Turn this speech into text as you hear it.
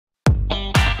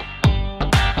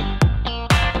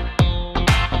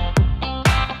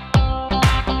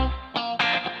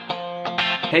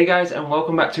Hey guys, and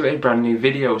welcome back to a brand new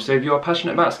video. So if you're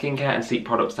passionate about skincare and seek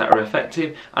products that are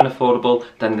effective and affordable,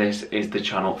 then this is the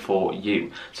channel for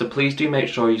you. So please do make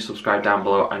sure you subscribe down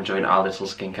below and join our little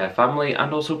skincare family,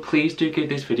 and also please do give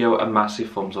this video a massive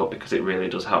thumbs up because it really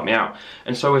does help me out.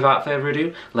 And so without further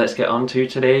ado, let's get on to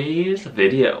today's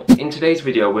video. In today's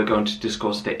video we're going to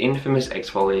discuss the infamous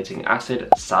exfoliating acid,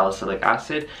 salicylic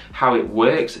acid, how it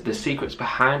works, the secrets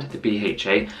behind the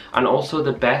BHA, and also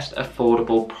the best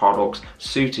affordable products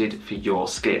suited for your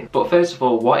skin. But first of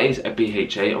all, what is a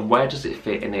BHA and where does it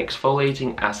fit in the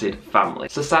exfoliating acid family?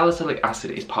 So salicylic acid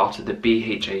is part of the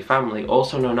BHA family,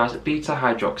 also known as beta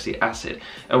hydroxy acid,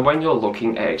 and when you're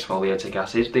looking at exfoliating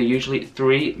acid, there are usually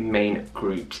three main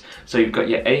groups. So you've got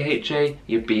your AHA,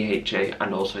 your BHA,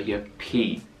 and also your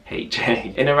PHA.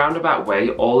 In a roundabout way,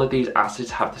 all of these acids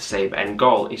have the same end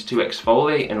goal, is to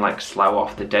exfoliate and slough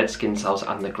off the dead skin cells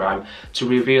and the grime to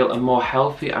reveal a more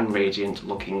healthy and radiant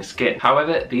looking skin.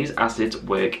 However, these acids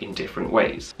work in different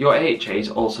ways. Your AHAs,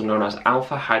 also known as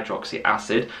alpha hydroxy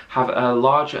acid, have a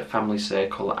larger family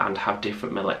circle and have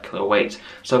different molecular weights.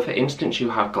 So for instance, you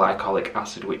have glycolic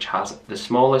acid, which has the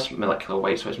smallest molecular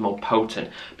weight, so it's more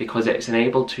potent because it's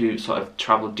enabled to sort of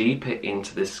travel deeper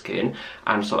into the skin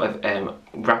and sort of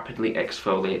rapidly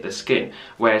exfoliate the skin,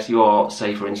 whereas your,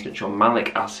 say for instance, your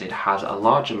malic acid has a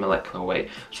larger molecular weight,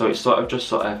 so it sort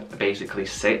of basically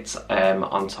sits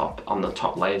on the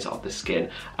top layers of the skin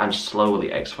and slowly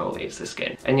exfoliates the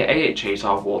skin. And your AHAs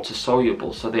are water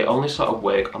soluble, so they only sort of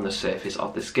work on the surface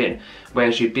of the skin,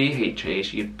 whereas your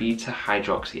BHAs, your beta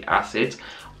hydroxy acids,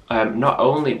 not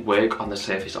only work on the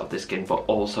surface of the skin but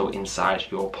also inside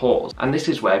your pores. And this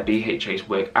is where BHAs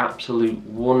work absolute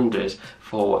wonders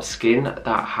for skin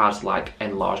that has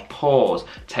enlarged pores,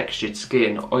 textured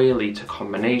skin, oily to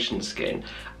combination skin,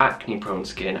 acne prone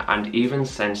skin, and even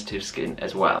sensitive skin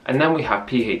as well. And then we have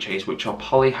PHAs, which are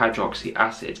polyhydroxy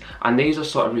acids, and these are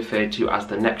sort of referred to as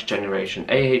the next generation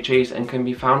AHAs and can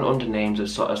be found under names of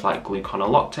sort of like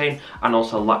gluconoloctane and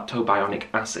also lactobionic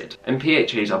acid. And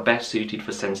PHAs are best suited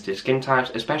for sensitive skin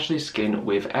types, especially skin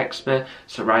with eczema,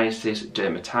 psoriasis,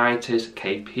 dermatitis,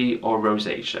 KP or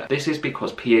rosacea. This is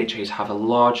because PHAs have a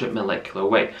larger molecular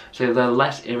weight, so they're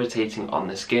less irritating on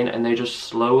the skin and they just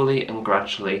slowly and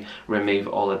gradually remove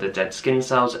all of the dead skin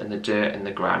cells and the dirt and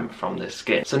the grime from the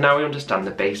skin. So now we understand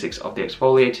the basics of the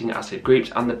exfoliating acid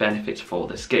groups and the benefits for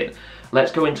the skin.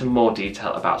 Let's go into more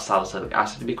detail about salicylic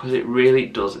acid because it really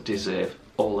does deserve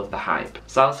all of the hype.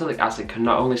 Salicylic acid can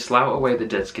not only slough away the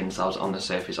dead skin cells on the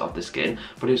surface of the skin,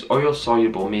 but it's oil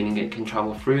soluble, meaning it can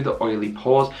travel through the oily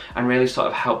pores and really sort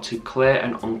of help to clear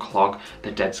and unclog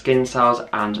the dead skin cells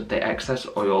and the excess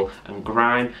oil and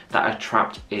grime that are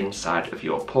trapped inside of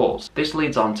your pores. This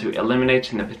leads on to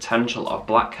eliminating the potential of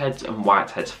blackheads and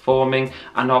whiteheads forming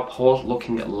and our pores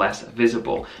looking less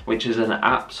visible, which is an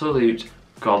absolute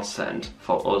godsend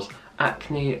for us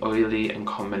acne, oily and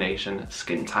combination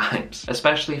skin types,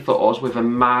 especially for us with a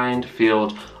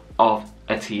minefield of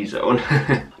a T-zone.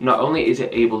 Not only is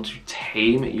it able to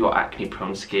tame your acne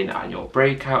prone skin and your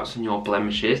breakouts and your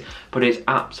blemishes, but it's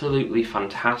absolutely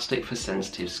fantastic for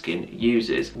sensitive skin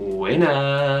users.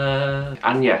 Winner!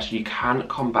 And yes, you can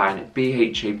combine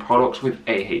BHA products with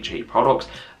AHA products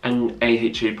and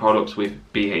AHA products with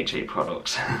BHA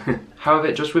products.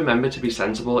 However, just remember to be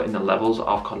sensible in the levels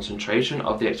of concentration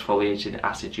of the exfoliating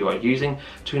acid you are using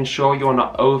to ensure you're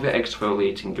not over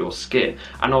exfoliating your skin,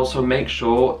 and also make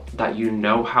sure that you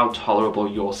know how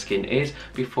tolerable your skin is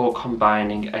before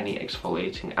combining any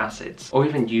exfoliating acids or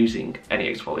even using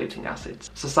any exfoliating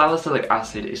acids. So salicylic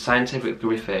acid is scientifically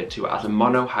referred to as a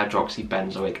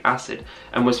monohydroxybenzoic acid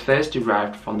and was first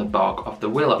derived from the bark of the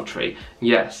willow tree.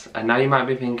 Yes, and now you might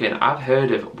be thinking, I've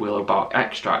heard of willow bark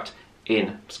extract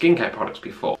in skincare products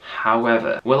before.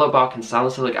 However, willow bark and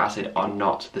salicylic acid are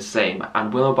not the same,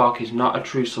 and willow bark is not a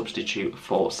true substitute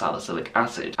for salicylic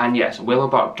acid. And yes, willow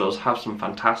bark does have some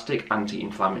fantastic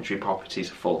anti-inflammatory properties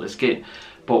for the skin,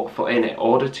 but in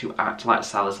order to act like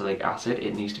salicylic acid,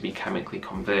 it needs to be chemically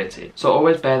converted. So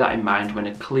always bear that in mind when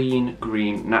a clean,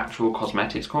 green, natural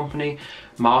cosmetics company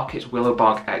markets willow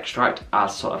bark extract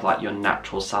as sort of like your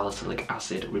natural salicylic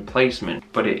acid replacement,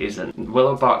 but it isn't.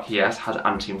 Willow bark, yes, has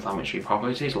anti-inflammatory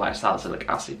properties like salicylic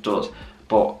acid does,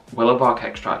 but willow bark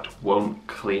extract won't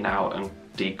clean out and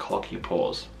declog your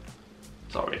pores.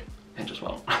 Sorry, it just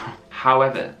won't.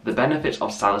 However, the benefits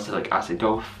of salicylic acid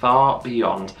go far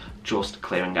beyond just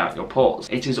clearing out your pores.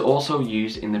 It is also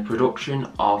used in the production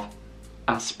of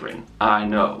aspirin. I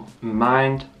know,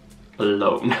 mind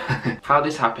blown. How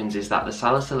this happens is that the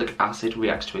salicylic acid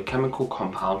reacts to a chemical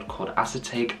compound called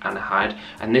acetate anhydride,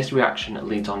 and this reaction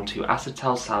leads on to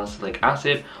acetyl salicylic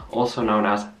acid, also known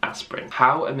as aspirin.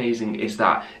 How amazing is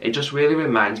that? It just really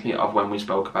reminds me of when we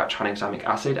spoke about tranexamic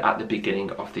acid at the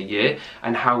beginning of the year,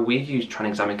 and how we use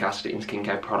tranexamic acid in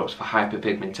skincare products for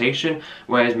hyperpigmentation,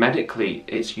 whereas medically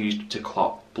it's used to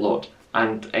clot blood.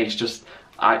 And it's just,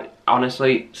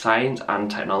 honestly, science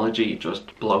and technology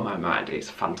just blow my mind. It's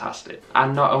fantastic.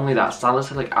 And not only that,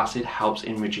 salicylic acid helps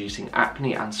in reducing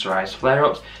acne and psoriasis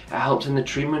flare-ups. It helps in the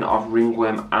treatment of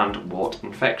ringworm and wart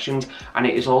infections, and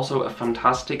it is also a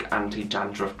fantastic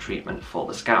anti-dandruff treatment for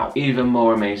the scalp. Even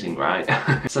more amazing, right?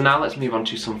 So now let's move on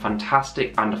to some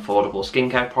fantastic and affordable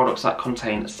skincare products that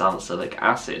contain salicylic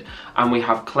acid. And we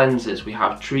have cleansers, we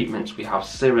have treatments, we have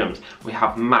serums, we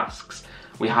have masks,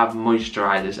 we have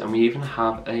moisturizers, and we even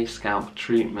have a scalp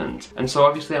treatment. And so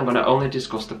obviously I'm going to only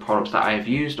discuss the products that I have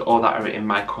used or that are in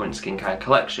my current skincare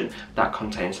collection that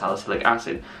contain salicylic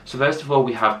acid. So first of all,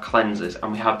 we have cleansers,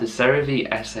 and we have the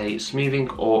CeraVe SA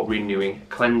Smoothing or Renewing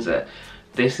Cleanser.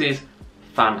 This is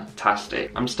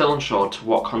fantastic. I'm still unsure to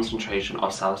what concentration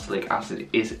of salicylic acid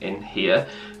is in here,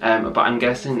 but I'm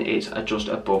guessing it's just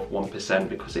above 1%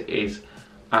 because it is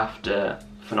after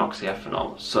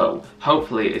phenoxyethanol, so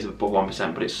hopefully it is above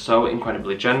 1%, but it's so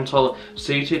incredibly gentle,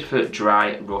 suited for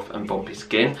dry, rough and bumpy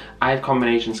skin. I have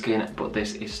combination skin, but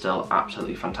this is still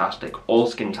absolutely fantastic. All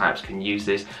skin types can use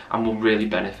this and will really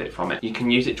benefit from it. You can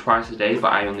use it twice a day,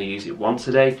 but I only use it once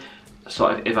a day,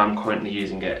 sort of if I'm currently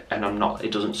using it and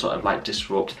it doesn't sort of like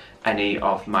disrupt any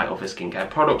of my other skincare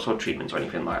products or treatments or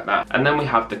anything like that. And then we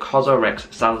have the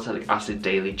Cosrx Salicylic Acid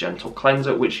Daily Gentle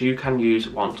Cleanser, which you can use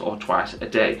once or twice a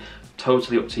day.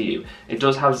 Totally up to you. It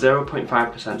does have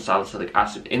 0.5% salicylic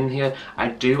acid in here. I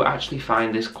do actually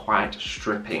find this quite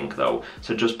stripping though,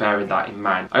 so just bearing that in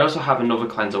mind. I also have another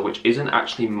cleanser which isn't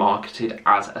actually marketed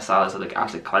as a salicylic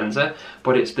acid cleanser,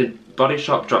 but it's the Body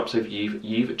Shop Drops of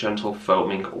Youth Gentle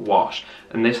Foaming Wash,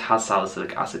 and this has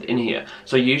salicylic acid in here.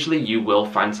 So usually you will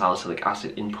find salicylic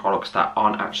acid in products that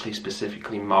aren't actually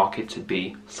specifically marketed to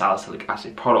be salicylic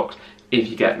acid products, if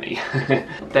you get me.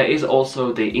 There is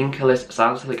also the Incalus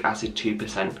Salicylic Acid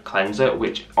 2% Cleanser,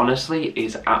 which honestly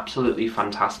is absolutely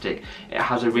fantastic. It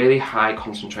has a really high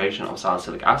concentration of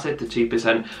salicylic acid, the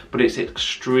 2%, but it's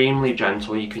extremely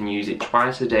gentle. You can use it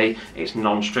twice a day, it's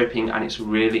non-stripping, and it's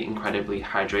really incredibly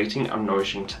hydrating and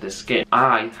nourishing to the skin.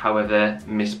 I, however,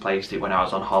 misplaced it when I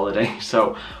was on holiday,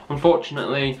 so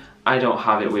unfortunately I don't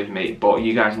have it with me, but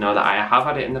you guys know that I have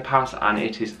had it in the past and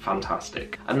it is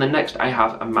fantastic. And then next I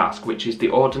have a mask, which is the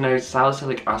Ordinary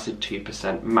Salicylic Acid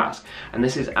 2% mask, and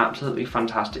this is absolutely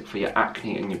fantastic for your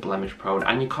acne and your blemish prone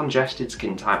and your congested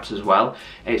skin types as well.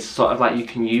 It's sort of like you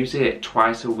can use it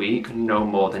twice a week, no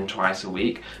more than twice a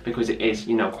week, because it is,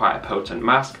 you know, quite a potent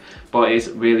mask, but it's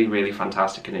really, really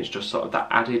fantastic, and it's just sort of that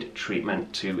added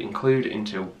treatment to include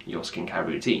into your skincare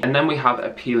routine. And then we have a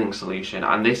peeling solution,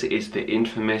 and this is the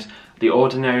infamous The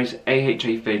Ordinary's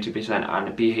AHA 30%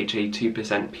 and BHA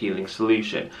 2% peeling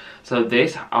solution. So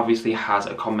this obviously has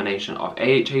a combination of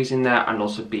AHAs in there and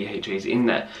also BHAs in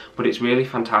there, but it's really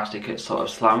fantastic at sort of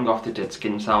sloughing off the dead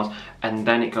skin cells, and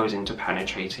then it goes into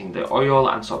penetrating the oil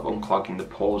and sort of unclogging the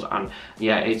pores. And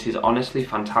yeah, it is honestly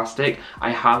fantastic. I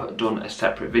have done a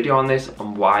separate video on this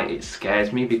on why it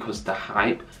scares me, because the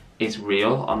hype is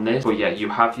real on this. But yeah, you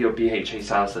have your BHA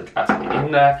salicylic acid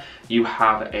in there, you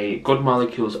have a Good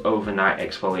Molecules Overnight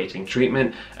Exfoliating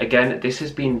Treatment. Again, this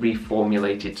has been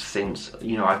reformulated since,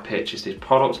 you know, I've purchased this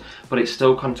product, but it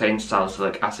still contains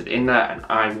salicylic acid in there, and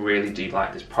I really do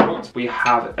like this product. We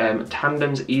have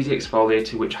Tandem's Easy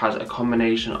Exfoliator, which has a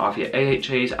combination of your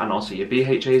AHAs and also your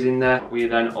BHAs in there. We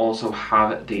then also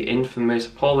have the infamous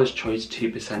Paula's Choice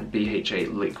 2%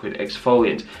 BHA Liquid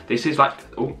Exfoliant. This is like,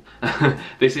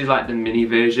 this is like the mini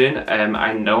version.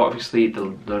 I know obviously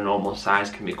the normal size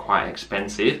can be quite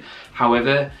expensive,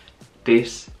 however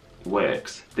this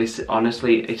works. This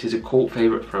honestly, it is a cult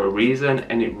favorite for a reason,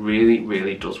 and it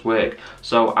really does work.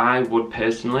 So I would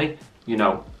personally, you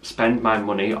know, spend my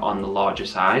money on the larger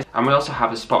size. And we also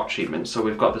have a spot treatment, so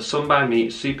we've got the Sun by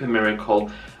Me Super Miracle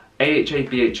AHA,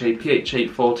 BHA,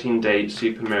 PHA 14-day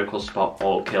Super Miracle Spot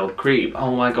All Kill Cream.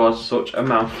 Oh my god, such a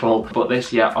mouthful. But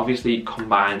this, yeah, obviously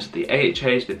combines the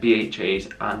AHAs, the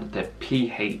BHAs and the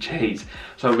PHAs.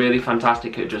 So really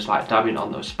fantastic at just like dabbing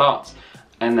on those spots.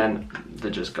 and then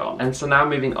they're just gone. And so now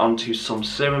moving on to some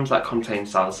serums that contain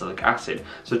salicylic acid.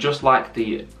 So just like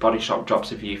the Body Shop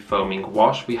Drops of Youth Foaming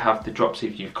Wash, we have the Drops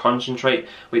of Youth Concentrate,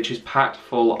 which is packed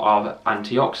full of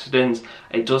antioxidants.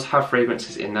 It does have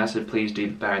fragrances in there, so please do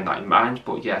bear that in mind.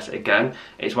 But yes, again,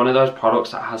 it's one of those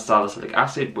products that has salicylic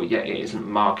acid, but yet it isn't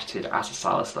marketed as a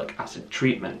salicylic acid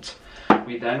treatment.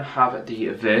 We then have the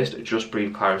Versed Just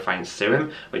Breathe Clarifying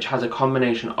Serum, which has a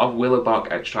combination of willow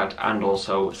bark extract and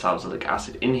also salicylic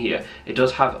acid in here. It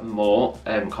does have more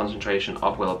concentration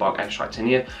of willow bark extract in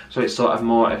here, so it's sort of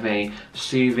more of a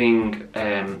soothing,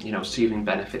 soothing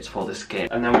benefits for the skin.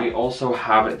 And then we also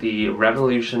have the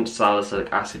Revolution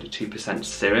Salicylic Acid 2%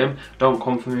 Serum. Don't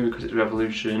come for me because it's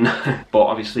Revolution, but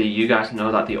obviously you guys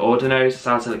know that the Ordinary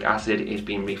Salicylic Acid is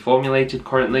being reformulated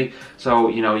currently, so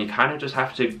you kind of just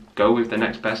have to go with the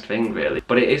next best thing really.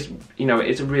 But it is,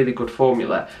 it's a really good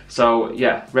formula. So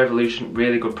yeah, Revolution,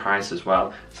 really good price as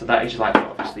well. So that is like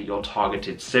obviously your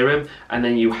targeted serum. And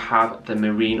then you have the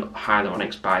Marine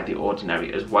Hyaluronics by The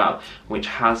Ordinary as well, which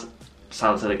has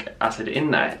salicylic acid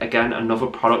in there. Again, another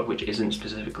product which isn't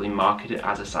specifically marketed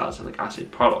as a salicylic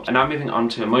acid product. And now moving on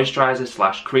to a moisturizer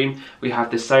slash cream, we have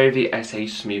the CeraVe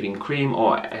SA Smoothing Cream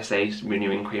or SA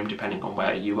Renewing Cream depending on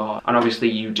where you are. And obviously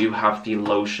you do have the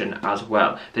lotion as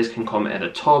well. This can come in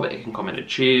a tub, it can come in a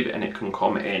tube, and it can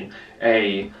come in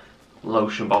a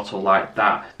lotion bottle like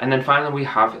that. And then finally we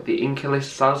have the Inculus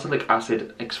Salicylic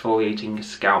Acid Exfoliating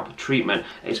Scalp Treatment.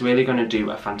 It's really going to do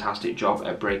a fantastic job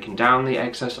at breaking down the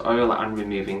excess oil and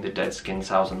removing the dead skin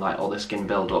cells and like all the skin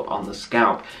buildup on the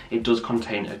scalp. It does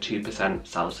contain a 2%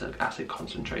 salicylic acid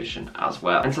concentration as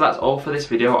well. And so that's all for this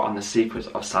video on the secrets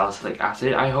of salicylic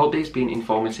acid. I hope it's been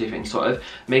informative in sort of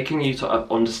making you sort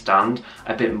of understand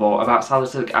a bit more about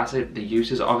salicylic acid, the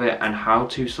uses of it, and how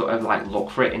to sort of like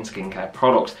look for it in skincare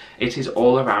products. It is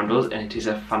all around us and it is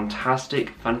a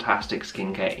fantastic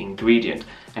skincare ingredient,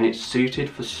 and it's suited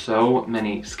for so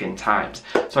many skin types.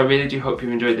 So I really do hope you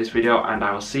enjoyed this video, and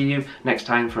I will see you next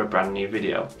time for a brand new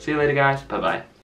video. See you later guys, bye bye.